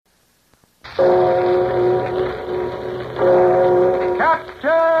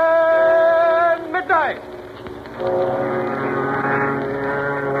Captain Midnight!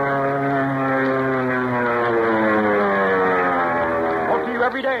 Brought to you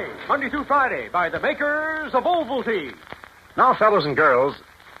every day, Monday through Friday, by the makers of Ovaltine. Now, fellows and girls,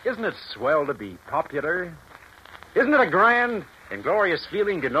 isn't it swell to be popular? Isn't it a grand and glorious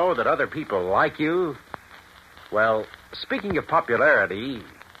feeling to know that other people like you? Well, speaking of popularity,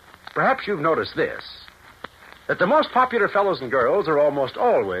 perhaps you've noticed this, that the most popular fellows and girls are almost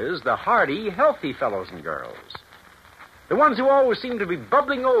always the hearty, healthy fellows and girls. The ones who always seem to be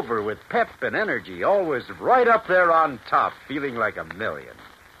bubbling over with pep and energy, always right up there on top, feeling like a million.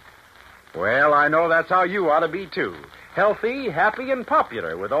 Well, I know that's how you ought to be, too. Healthy, happy, and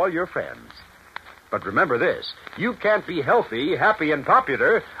popular with all your friends. But remember this, you can't be healthy, happy, and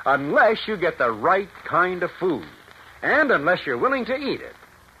popular unless you get the right kind of food, and unless you're willing to eat it.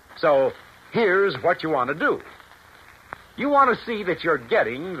 So, here's what you want to do. You want to see that you're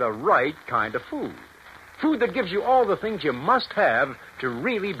getting the right kind of food. Food that gives you all the things you must have to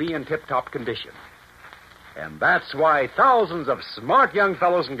really be in tip-top condition. And that's why thousands of smart young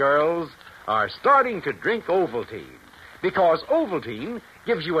fellows and girls are starting to drink Ovaltine. Because Ovaltine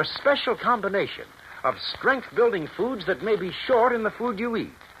gives you a special combination of strength-building foods that may be short in the food you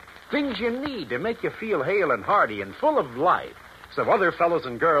eat. Things you need to make you feel hale and hearty and full of life, so other fellows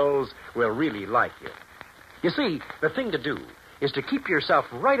and girls will really like you. You see, the thing to do is to keep yourself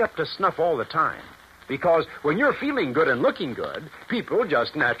right up to snuff all the time. Because when you're feeling good and looking good, people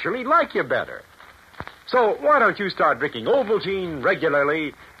just naturally like you better. So why don't you start drinking Ovaltine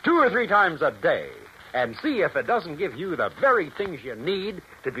regularly 2 or 3 times a day and see if it doesn't give you the very things you need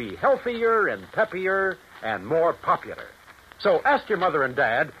to be healthier and peppier and more popular. So ask your mother and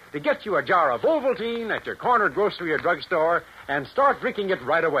dad to get you a jar of Ovaltine at your corner grocery or drugstore and start drinking it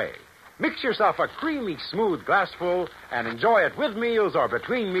right away. Mix yourself a creamy, smooth glassful and enjoy it with meals or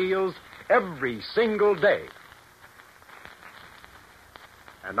between meals every single day.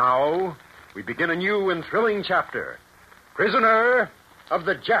 And now, we begin a new and thrilling chapter. Prisoner of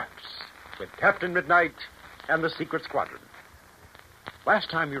the Japs, with Captain Midnight and the Secret Squadron. Last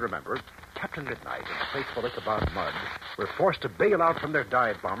time, you remember, Captain Midnight and the faithful Ichabod Mudd were forced to bail out from their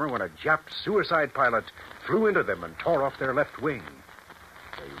dive bomber when a Jap suicide pilot flew into them and tore off their left wing.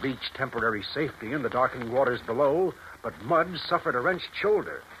 They reached temporary safety in the darkening waters below, but Mudd suffered a wrenched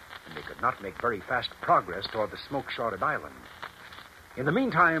shoulder, and they could not make very fast progress toward the smoke-shrouded island. In the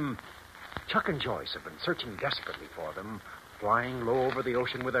meantime, Chuck and Joyce have been searching desperately for them, flying low over the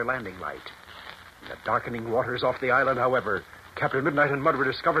ocean with their landing light. In the darkening waters off the island, however, Captain Midnight and Mudd were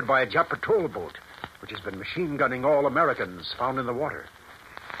discovered by a Jap patrol boat, which has been machine-gunning all Americans found in the water.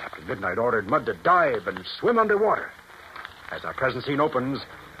 Captain Midnight ordered Mudd to dive and swim underwater. As our present scene opens,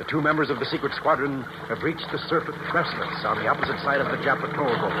 the 2 members of the Secret Squadron have reached the surface breastlets on the opposite side of the Jap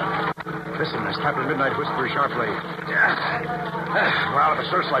patrol boat. Listen as Captain Midnight whispers sharply. We're out of the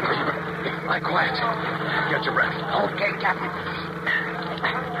searchlight, baby, but lie quiet. Get your breath. Okay, Captain.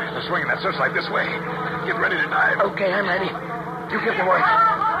 They're swinging that searchlight this way. Get ready to dive. Okay, I'm ready. You give the word.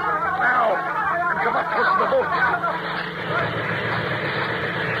 Now, and come up close to the boat.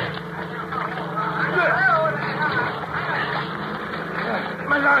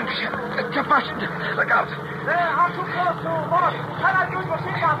 My lungs. Kapust. Look out. They are too close to boss. Cannot use your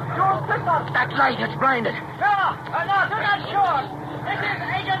signal. Use signal. That light has blinded. No, do not shoot. This is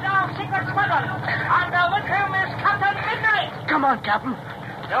Agent of Secret Squadron. And with him is Captain Midnight. Come on, Captain.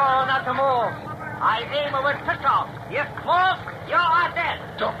 No, not to move. I aim with pistol. If move, you are dead.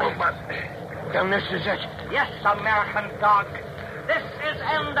 Don't move, Mudd. Then this is it. Yes, American dog. This is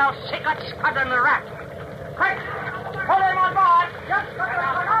end of Secret Squadron rat. Quick, put him on board.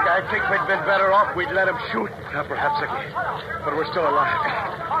 I think we'd been better off we'd let him shoot. Perhaps, Icky. But we're still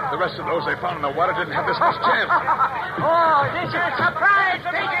alive. The rest of those they found in the water didn't have this much chance. Oh, this is a surprise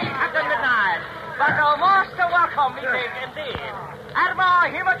meeting, Captain Midnight. But a most welcome meeting indeed. Admiral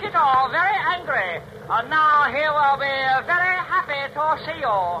Himakito, very angry. Now he will be very happy to see you.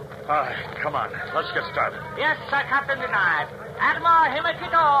 All right, come on. Let's get started. Yes, Captain Midnight. Admiral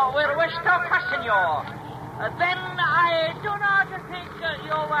Himakito will wish to question you. Then I do not think you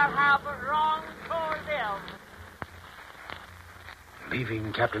will have long to live.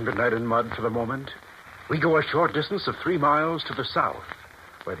 Leaving Captain Midnight and Mudd for the moment, we go a short distance of 3 miles to the south,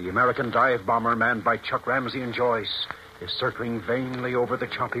 where the American dive bomber manned by Chuck Ramsey and Joyce is circling vainly over the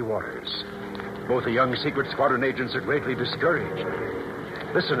choppy waters. Both the young Secret Squadron agents are greatly discouraged.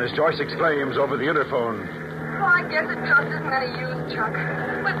 Listen as Joyce exclaims over the interphone. Well, I guess it just isn't any use, Chuck.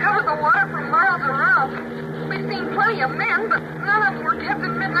 We've covered the water for miles around. We've seen plenty of men, but none of them were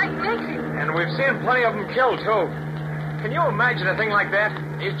Captain Midnight Nixie. And we I've seen plenty of them killed, too. Can you imagine a thing like that?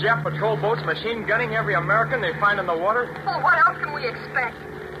 These Jap patrol boats machine gunning every American they find in the water? Well, what else can we expect?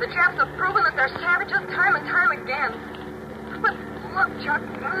 The Japs have proven that they're savages time and time again. But look, Chuck,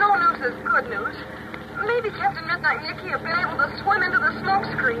 no news is good news. Maybe Captain Midnight and Nicky have been able to swim into the smoke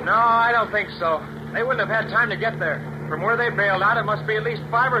screen. No, I don't think so. They wouldn't have had time to get there. From where they bailed out, it must be at least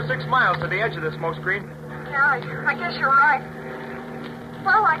 5 or 6 miles to the edge of the smoke screen. Yeah, I guess you're right.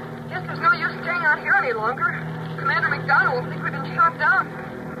 Well, I guess there's no use staying out here any longer. Commander McDonald will think we've been shot down.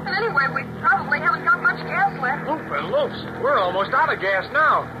 And anyway, we probably haven't got much gas left. Loop and loops. We're almost out of gas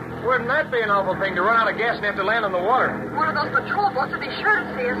now. Wouldn't that be an awful thing to run out of gas and have to land on the water? One of those patrol boats would be sure to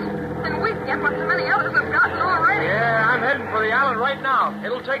see us. And we can get what so many others have gotten already. Yeah, I'm heading for the island right now.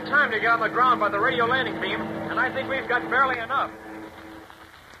 It'll take time to get on the ground by the radio landing beam, and I think we've got barely enough.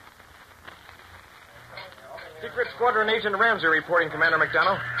 Secret Squadron Agent Ramsey reporting, Commander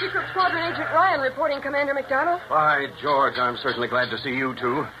McDonald. Secret Squadron Agent Ryan reporting, Commander McDonald. By George, I'm certainly glad to see you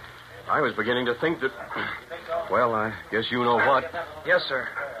two. I was beginning to think that... Well, I guess you know what. Yes, sir.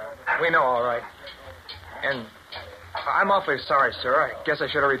 We know, all right. And I'm awfully sorry, sir. I guess I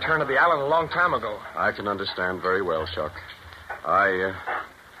should have returned to the island a long time ago. I can understand very well, Chuck. I'm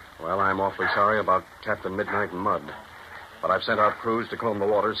awfully sorry about Captain Midnight and Mud. But I've sent out crews to comb the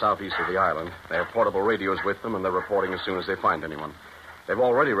water southeast of the island. They have portable radios with them, and they're reporting as soon as they find anyone. They've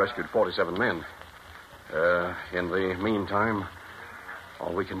already rescued 47 men. In the meantime,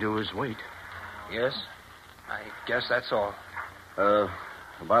 all we can do is wait. Yes? I guess that's all.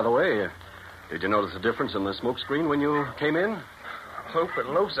 By the way, did you notice the difference in the smoke screen when you came in? Loop and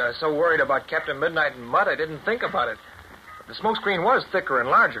loops. I was so worried about Captain Midnight and Mud, I didn't think about it. But the smoke screen was thicker and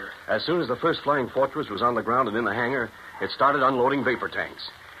larger. As soon as the first flying fortress was on the ground and in the hangar, it started unloading vapor tanks.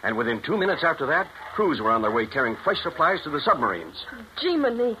 And within 2 minutes after that, crews were on their way carrying fresh supplies to the submarines. Gee,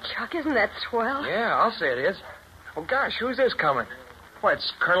 Minnie, Chuck, isn't that swell? Yeah, I'll say it is. Oh, gosh, who's this coming? Why,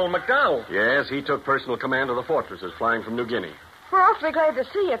 it's Colonel McDowell. Yes, he took personal command of the fortresses flying from New Guinea. We're awfully glad to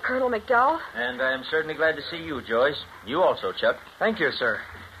see you, Colonel McDowell. And I'm certainly glad to see you, Joyce. You also, Chuck. Thank you, sir.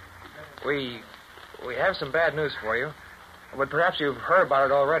 We have some bad news for you. But perhaps you've heard about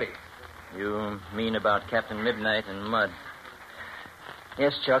it already. You mean about Captain Midnight and Mud?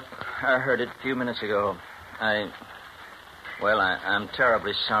 Yes, Chuck. I heard it a few minutes ago. I'm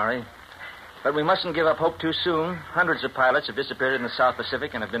terribly sorry. But we mustn't give up hope too soon. Hundreds of pilots have disappeared in the South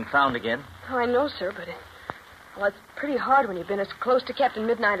Pacific and have been found again. Oh, I know, sir, but it's pretty hard when you've been as close to Captain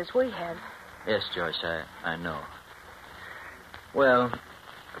Midnight as we have. Yes, Joyce, I know. Well,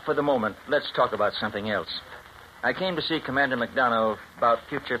 for the moment, let's talk about something else. I came to see Commander McDonough about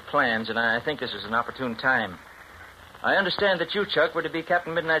future plans, and I think this is an opportune time. I understand that you, Chuck, were to be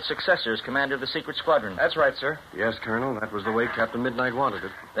Captain Midnight's successor as commander of the Secret Squadron. That's right, sir. Yes, Colonel, that was the way Captain Midnight wanted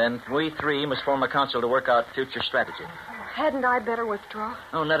it. Then we three must form a council to work out future strategy. Hadn't I better withdraw?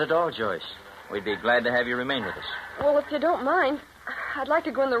 Oh, not at all, Joyce. We'd be glad to have you remain with us. Well, if you don't mind, I'd like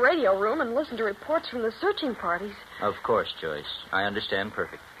to go in the radio room and listen to reports from the searching parties. Of course, Joyce. I understand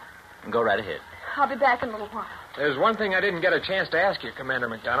perfectly. Go right ahead. I'll be back in a little while. There's one thing I didn't get a chance to ask you, Commander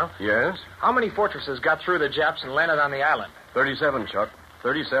McDonough. Yes? How many fortresses got through the Japs and landed on the island? 37, Chuck.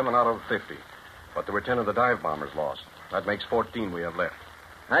 37 out of 50. But there were 10 of the dive bombers lost. That makes 14 we have left.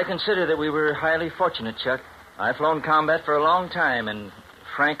 I consider that we were highly fortunate, Chuck. I've flown combat for a long time, and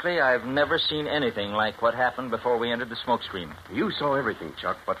frankly, I've never seen anything like what happened before we entered the smoke screen. You saw everything,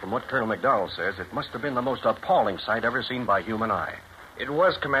 Chuck, but from what Colonel McDowell says, it must have been the most appalling sight ever seen by human eye. It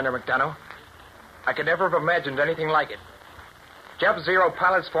was, Commander McDonough. I could never have imagined anything like it. Jap Zero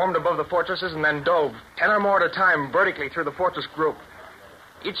pilots formed above the fortresses and then dove, 10 or more at a time, vertically through the fortress group.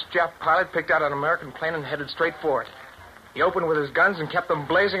 Each Jap pilot picked out an American plane and headed straight for it. He opened with his guns and kept them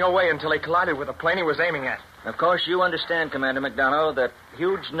blazing away until he collided with the plane he was aiming at. Of course, you understand, Commander McDonough, that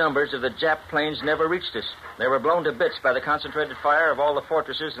huge numbers of the Jap planes never reached us. They were blown to bits by the concentrated fire of all the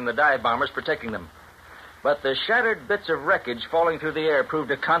fortresses and the dive bombers protecting them. But the shattered bits of wreckage falling through the air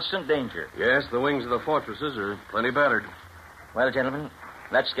proved a constant danger. Yes, the wings of the fortresses are plenty battered. Well, gentlemen,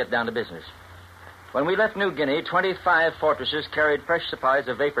 let's get down to business. When we left New Guinea, 25 fortresses carried fresh supplies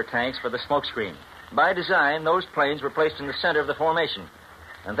of vapor tanks for the smoke screen. By design, those planes were placed in the center of the formation.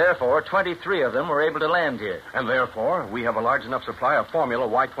 And therefore, 23 of them were able to land here. And therefore, we have a large enough supply of Formula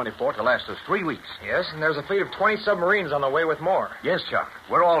Y-24 to last us 3 weeks. Yes, and there's a fleet of 20 submarines on the way with more. Yes, Chuck.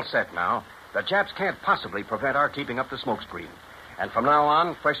 We're all set now. The Japs can't possibly prevent our keeping up the smoke screen. And from now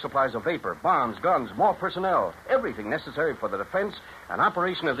on, fresh supplies of vapor, bombs, guns, more personnel, everything necessary for the defense and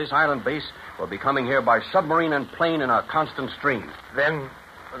operation of this island base will be coming here by submarine and plane in a constant stream. Then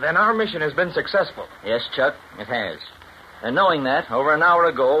our mission has been successful. Yes, Chuck, it has. And knowing that, over an hour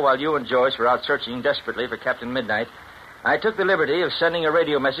ago, while you and Joyce were out searching desperately for Captain Midnight, I took the liberty of sending a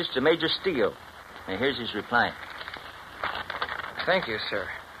radio message to Major Steele. And here's his reply. Thank you, sir.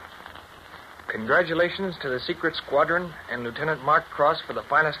 Congratulations to the Secret Squadron and Lieutenant Mark Cross for the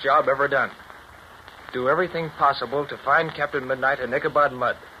finest job ever done. Do everything possible to find Captain Midnight in Ichabod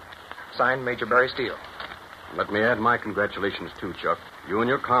Mud. Signed, Major Barry Steele. Let me add my congratulations, too, Chuck. You and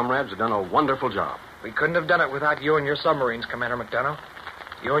your comrades have done a wonderful job. We couldn't have done it without you and your submarines, Commander McDonough.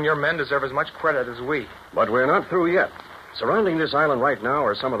 You and your men deserve as much credit as we. But we're not through yet. Surrounding this island right now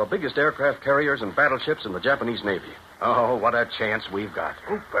are some of the biggest aircraft carriers and battleships in the Japanese Navy. Oh, what a chance we've got.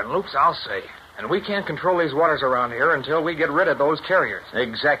 Oop and loops, I'll say. And we can't control these waters around here until we get rid of those carriers.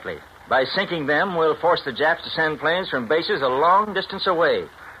 Exactly. By sinking them, we'll force the Japs to send planes from bases a long distance away.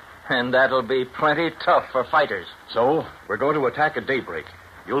 And that'll be plenty tough for fighters. So, we're going to attack at daybreak.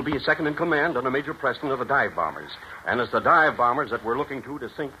 You'll be second in command under Major Preston of the dive bombers. And it's the dive bombers that we're looking to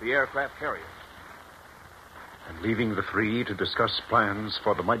sink the aircraft carriers. And leaving the three to discuss plans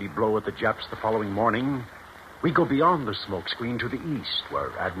for the mighty blow at the Japs the following morning, we go beyond the smoke screen to the east,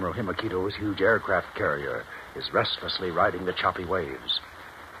 where Admiral Himakito's huge aircraft carrier is restlessly riding the choppy waves.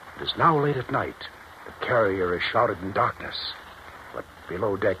 It is now late at night. The carrier is shrouded in darkness. But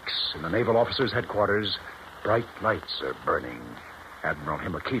below decks, in the naval officers' headquarters, bright lights are burning. Admiral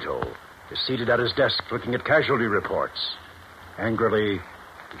Himakito is seated at his desk looking at casualty reports. Angrily,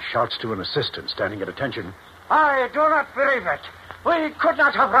 he shouts to an assistant standing at attention. I do not believe it. We could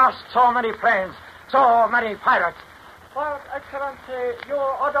not have lost so many planes, so many pirates. But, Excellency, you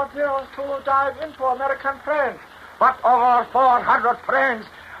ordered us to dive into American planes. But over 400 planes,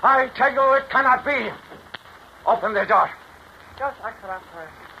 I tell you it cannot be. Open the door. Yes,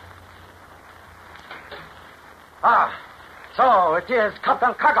 Excellency. Ah, so it is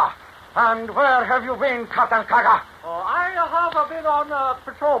Captain Kaga. And where have you been, Captain Kaga? Oh, I have been on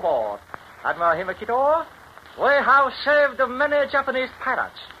patrol board. Admiral Himakito, we have saved many Japanese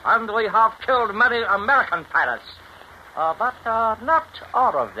pirates, and we have killed many American pirates. But not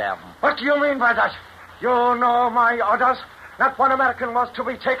all of them. What do you mean by that? You know my orders. Not one American was to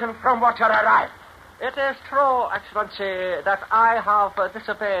be taken from water alive. It is true, Excellency, that I have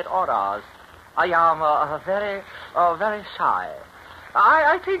disobeyed orders. I am very shy.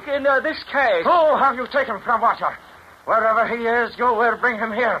 I think in this case... Who have you taken from water? Wherever he is, you will bring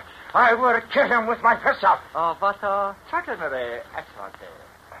him here. I will kill him with my pistol. But certainly, Excellency.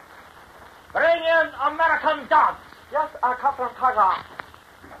 Bring in American dogs. Yes, Captain Kaga.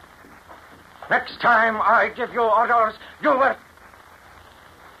 Next time I give you orders, you will...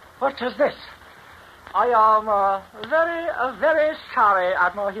 What is this? I am very sorry,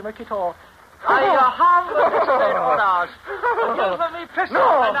 Admiral Himakito. I have disobeyed orders. Give me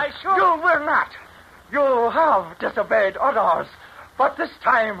pistol, and I shoot. You will not. You have disobeyed orders. But this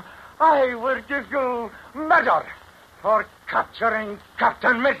time, I will give you medal for capturing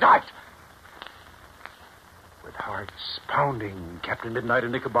Captain Midnight. With hearts pounding, Captain Midnight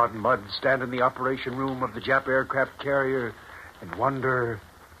and Ichabod Mud stand in the operation room of the Jap aircraft carrier and wonder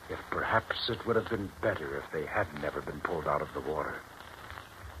if perhaps it would have been better if they had never been pulled out of the water.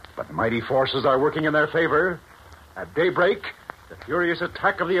 But mighty forces are working in their favor. At daybreak, the furious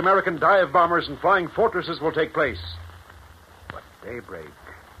attack of the American dive bombers and flying fortresses will take place. But daybreak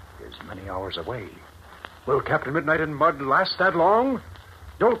is many hours away. Will Captain Midnight and Mud last that long?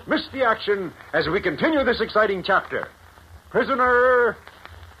 Don't miss the action as we continue this exciting chapter. Prisoner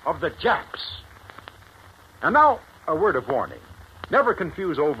of the Japs. And now, a word of warning. Never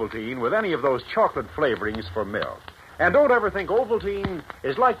confuse Ovaltine with any of those chocolate flavorings for milk. And don't ever think Ovaltine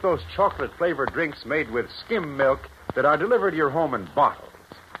is like those chocolate-flavored drinks made with skim milk that are delivered to your home in bottles.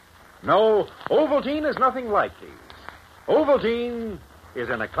 No, Ovaltine is nothing like these. Ovaltine is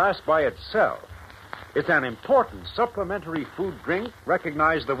in a class by itself. It's an important supplementary food drink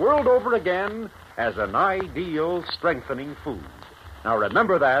recognized the world over again as an ideal strengthening food. Now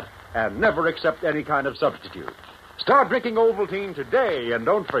remember that and never accept any kind of substitute. Start drinking Ovaltine today, and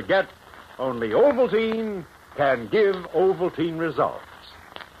don't forget, only Ovaltine can give Ovaltine results.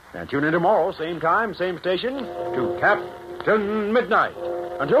 And tune in tomorrow, same time, same station, to Captain Midnight.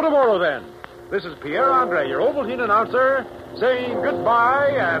 Until tomorrow, then, this is Pierre Andre, your Ovaltine announcer, saying goodbye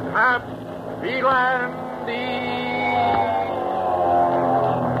and happy landing.